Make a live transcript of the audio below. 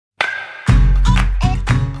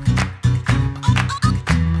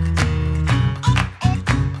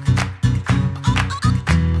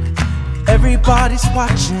Everybody's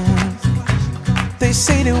watching. They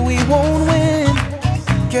say that we won't win,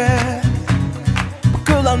 yeah. But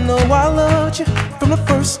girl, I know I loved you from the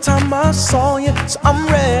first time I saw you, so I'm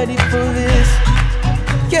ready for this,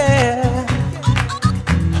 yeah.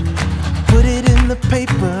 Put it in the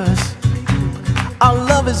papers, our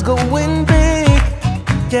love is going big,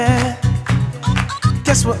 yeah.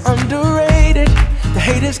 Guess we're underrated. The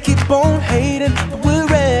haters keep on hating, but we're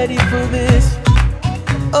ready for this.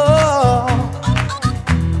 Oh,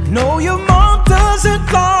 no, your mom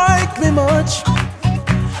doesn't like me much,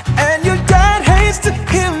 and your dad hates to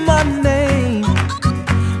hear my name.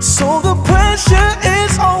 So the pressure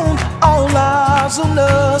is on, all eyes on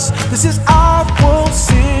us. This is our World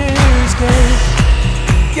Series game,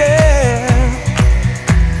 yeah.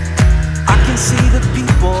 I can see the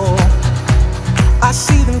people, I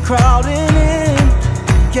see them crowding in,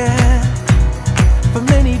 yeah. For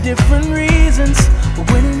many different reasons, we're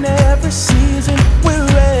winning every season. We're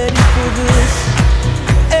ready for this,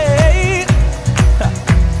 hey.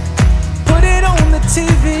 Put it on the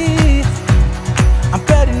TV, I'm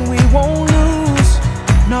betting we won't lose,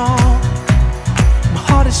 no. My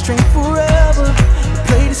heart is trained forever, we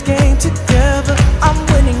play this game together. I'm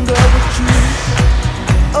winning, girl, with you.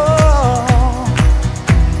 Oh,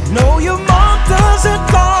 no, your mom doesn't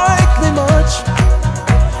like me much,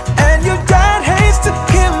 and your dad hates to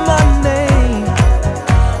hear my name.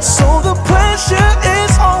 So the pressure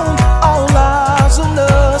is on, all eyes on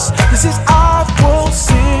us. This is our World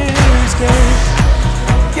Series game,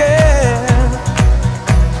 yeah.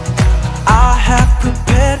 I have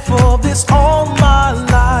prepared for this all my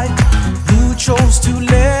life. You chose to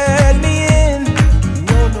let me in.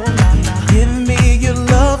 Give me your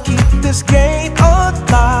love, keep this game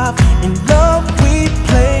alive. In love we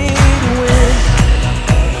play to win.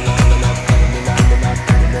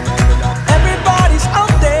 Everybody's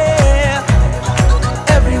out there,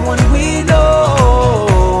 everyone we know.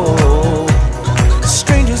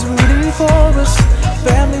 Strangers rooting for us,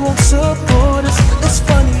 family won't support us. It's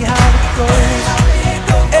funny how it goes,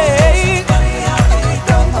 hey.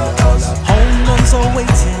 Home runs are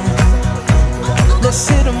waiting, let's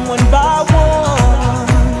hit them one by one.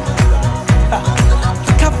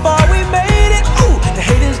 Look how far we made it, ooh. The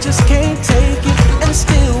haters just can't take it, and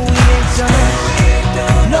still we ain't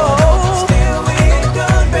done, no.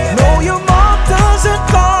 No, your mom doesn't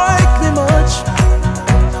like me much,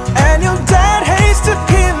 and your dad hates to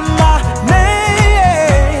hear my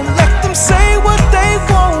name. Let them say what they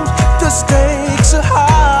want, the stakes are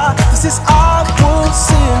high. This is our World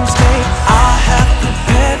Series game. I have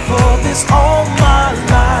prepared for this all my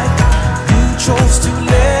life. You chose to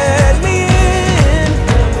let me in.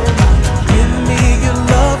 Give me your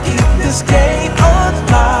love, keep this game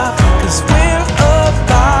alive, 'cause we're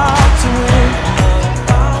about to win.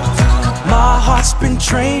 My heart's been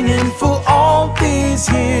training for all these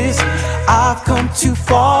years. I've come too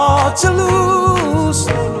far to lose.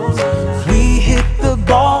 We hit the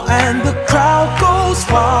ball and the crowd goes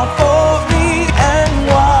wild for me and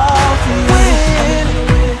wild for you. Win,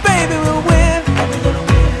 baby, we'll win.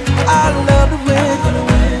 I love to win.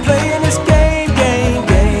 Playing this game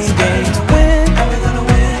to win.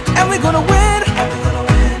 And we're gonna win.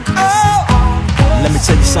 Oh, let me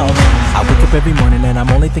tell you something. I wake up every morning and I'm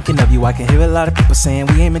only thinking of you. I can hear a lot of people saying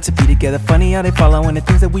we ain't meant to be together. Funny how they following the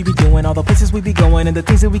things that we be doing, all the places we be going, and the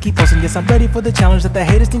things that we keep posting. Yes, I'm ready for the challenge that the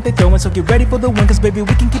haters think they're throwing. So get ready for the win, 'cause baby,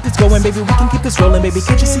 we can keep this going. Baby, we can keep this rolling. Baby,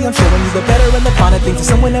 can't you see I'm showing you the better and the finer things that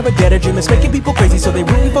someone never dare to dream. It's making people crazy, so they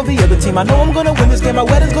rooting for the other team. I know I'm gonna win this game, my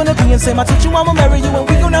wedding's gonna be insane. I told you I'ma marry you, and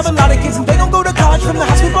we gon' have a lot of kids, and they gon' go to college from the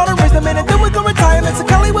house we bought and raised them in. And then we gon' retire, and to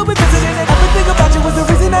Cali we'll be visiting. And everything about you is the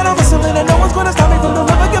reason that I'm whistling, and no one's gonna stop me from the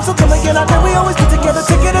love I give. So come again, I know we always be together.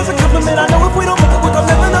 Take it as a compliment. I know if we don't make it, we're gonna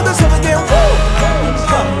live another summer again. Woo!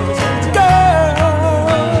 Girl,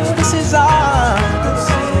 this is our,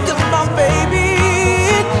 you're my baby.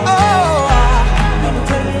 Oh,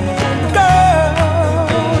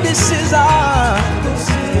 girl, this is our,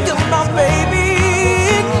 you're my baby.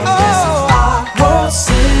 Oh, our World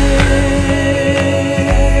Series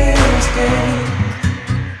game.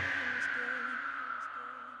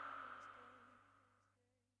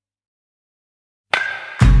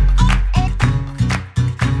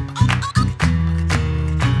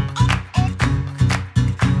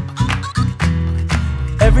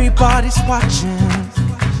 Everybody's watching.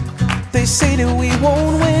 They say that we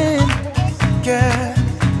won't win, yeah.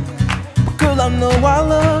 But girl, I know I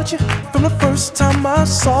loved you from the first time I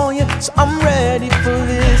saw you, so I'm ready for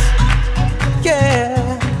this, yeah.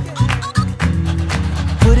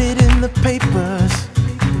 Put it in the papers,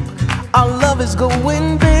 our love is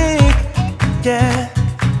going big, yeah.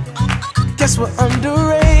 Guess we're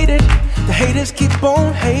underrated. The haters keep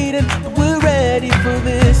on hating, but we're ready for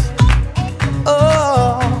this.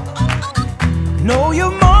 Oh, no, your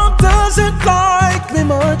mom doesn't like me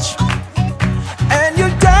much, and your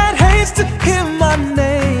dad hates to hear my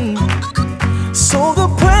name. So the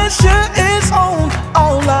pressure is on,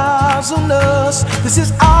 all eyes on us. This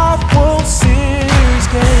is our World Series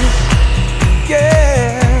game.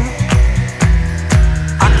 Yeah,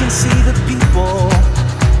 I can see the people,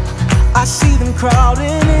 I see them crowding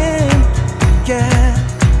in. Yeah,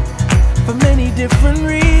 for many different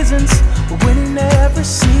reasons, we're winning every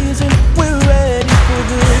season. We're ready for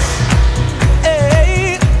this.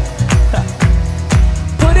 Hey,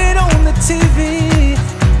 put it on the TV,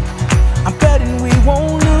 I'm betting we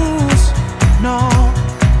won't lose. No,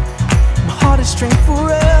 my heart is trained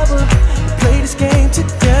forever. We play this game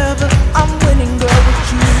together. I'm winning, girl,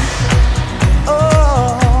 with you.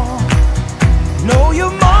 Oh, no,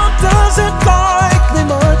 your mom doesn't like me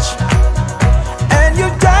much, and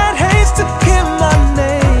your dad hates to hear my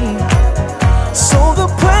name. So the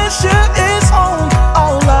pressure is on,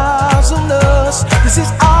 all eyes on us. This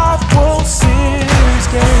is our World Series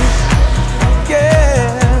game.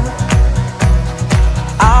 Yeah,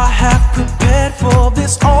 I have prepared for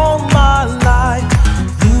this all my life.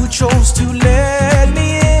 You chose to let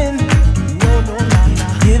me in.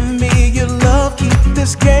 Give me your love, keep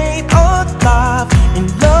this game alive. In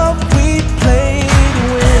love we play to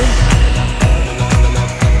win.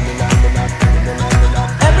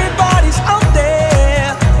 Everybody's out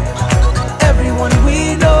there, everyone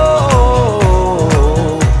we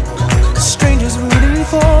know. Strangers rooting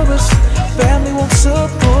for us, family won't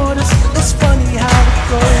support us. It's funny how it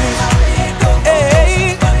goes.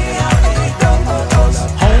 Hey,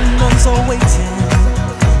 home runs are waiting.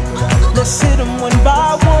 Let's hit them one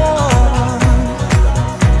by one.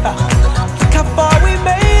 Look how far we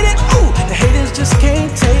made it. Ooh, the haters just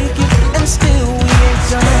can't take it, and still we ain't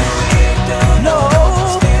done. No,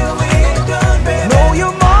 no,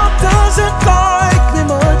 your mom doesn't like me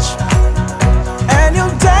much, and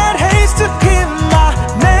your dad hates to hear my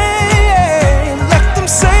name. Let them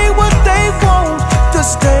say what they want, the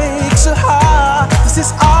stakes are high. This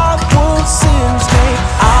is our World Series game.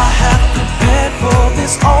 I have prepared for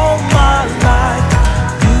this all my life.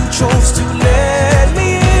 You chose to let me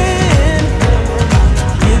in.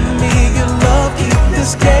 Give me your love, keep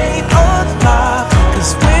this game alive,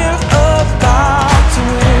 'cause we're about to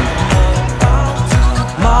win.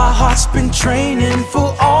 My heart's been training for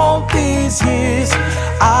all these years.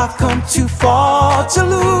 I've come too far to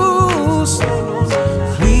lose.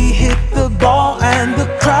 We hit the ball and the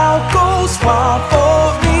crowd goes wild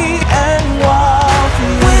for me and wild for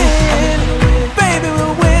you. Win, baby,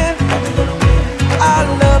 we'll win. I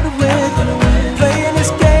love to win. Playing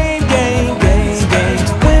this game to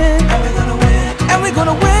win. And we're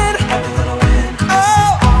gonna win.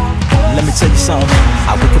 Oh, let me tell you something. I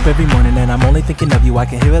wake up every morning and I'm only thinking of you. I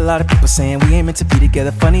can hear a lot of people saying we ain't meant to be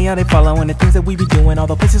together. Funny how they following the things that we be doing, all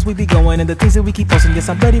the places we be going, and the things that we keep posting. Yes,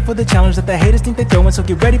 I'm ready for the challenge that the haters think they're throwing. So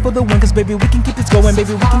get ready for the win, 'cause baby, we can keep this going.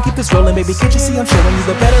 Baby, we can keep this rolling. Baby, can't you see I'm showing you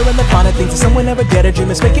the better and the finer things that someone never dared to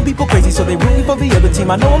dream. It's making people crazy, so they rooting for the other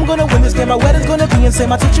team. I know I'm gonna win this game. My wedding's gonna be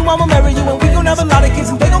insane. I teach you I'ma marry you, and we gon' have a lot of kids,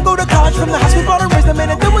 and they gon' go to college from the house we bought and raised them in,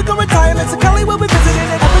 and then we gon' retirement. So Kelly will be visiting,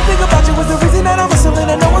 and everything about you is the reason that I'm whistling,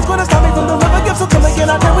 and no one's gonna stop me from the love I give. So come again,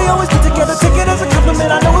 I know we always get together. Take it as a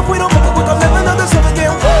compliment. I know if we don't make it, we're gonna live another summer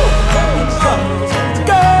again. Woo!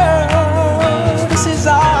 Girl, this is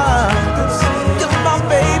our, you're my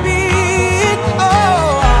baby.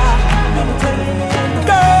 Oh,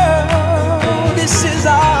 girl, this is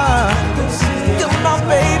our, you're my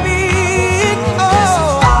baby.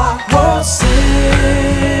 Oh, our World Series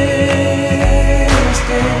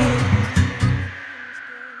game.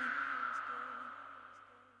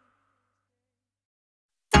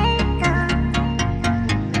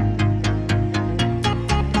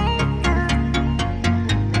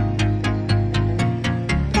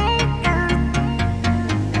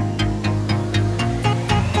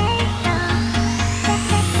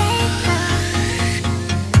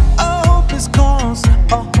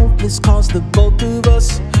 Cause the both of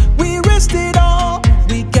us, we risked it all.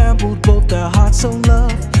 We gambled both our hearts on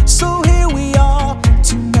love. So here we are,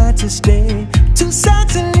 too mad to stay, too sad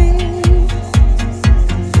to leave.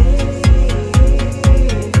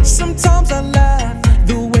 Sometimes I laugh,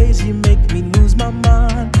 the ways you make me lose my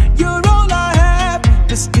mind. You're all I have,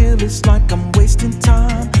 but still it's like I'm wasting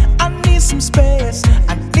time. I need some space,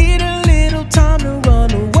 I need a little time to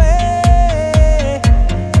run away.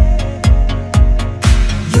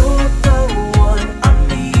 You're the one I'm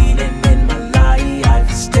needing in my life.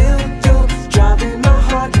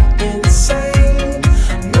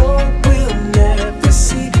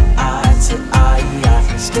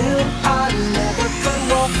 never could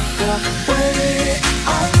walk away.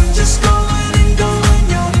 I'm just going and going,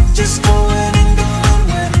 you're just going and going,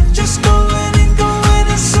 we're just going and going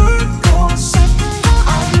in circles.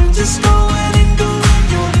 I'm just going and going,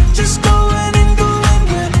 you're just going and going,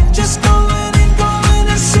 we're just going and going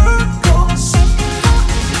in circles.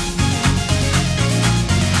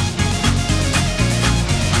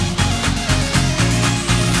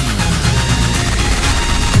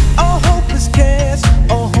 All hopeless case,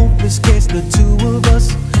 the two of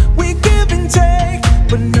us, we give and take,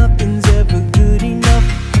 but nothing's ever good enough.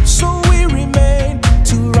 So we remain,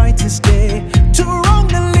 too right to stay, too wrong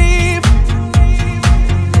to leave.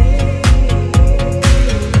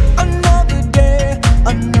 Another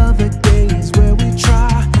day is where we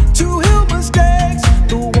try to heal mistakes,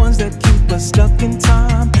 the ones that keep us stuck in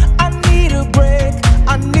time. I need a break,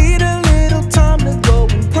 I need a little time to go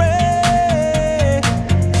and pray.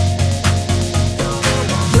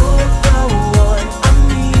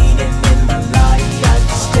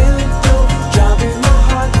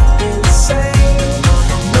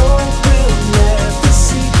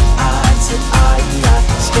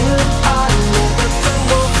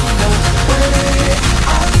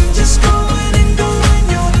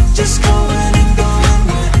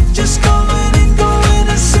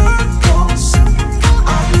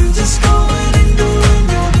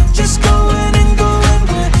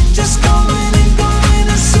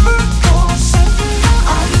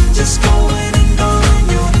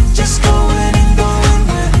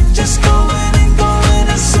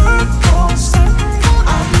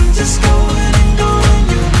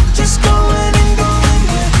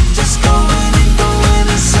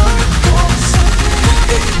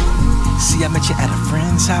 I met you at a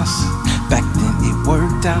friend's house. Back then it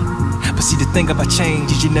worked out, but see the thing about change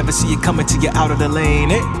is you never see it coming till you're out of the lane,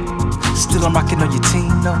 eh? Still I'm rocking on your team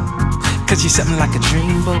though, cause you're something like a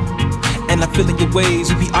dreamboat. And I'm feeling your ways,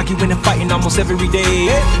 we be arguing and fighting almost every day,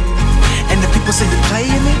 eh? And the people say you're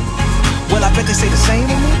playing it, well I bet they say the same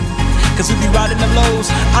to me, cause we be riding the lows.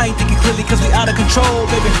 I ain't thinking clearly cause we out of control,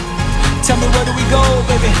 baby. Tell me where do we go,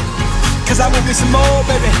 baby, cause I want me some more,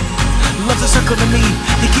 baby. Love's a circle to me,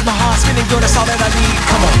 you keep my heart spinning, girl, that's all that I need.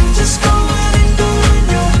 Come on. I'm just going and going,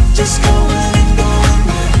 you're just going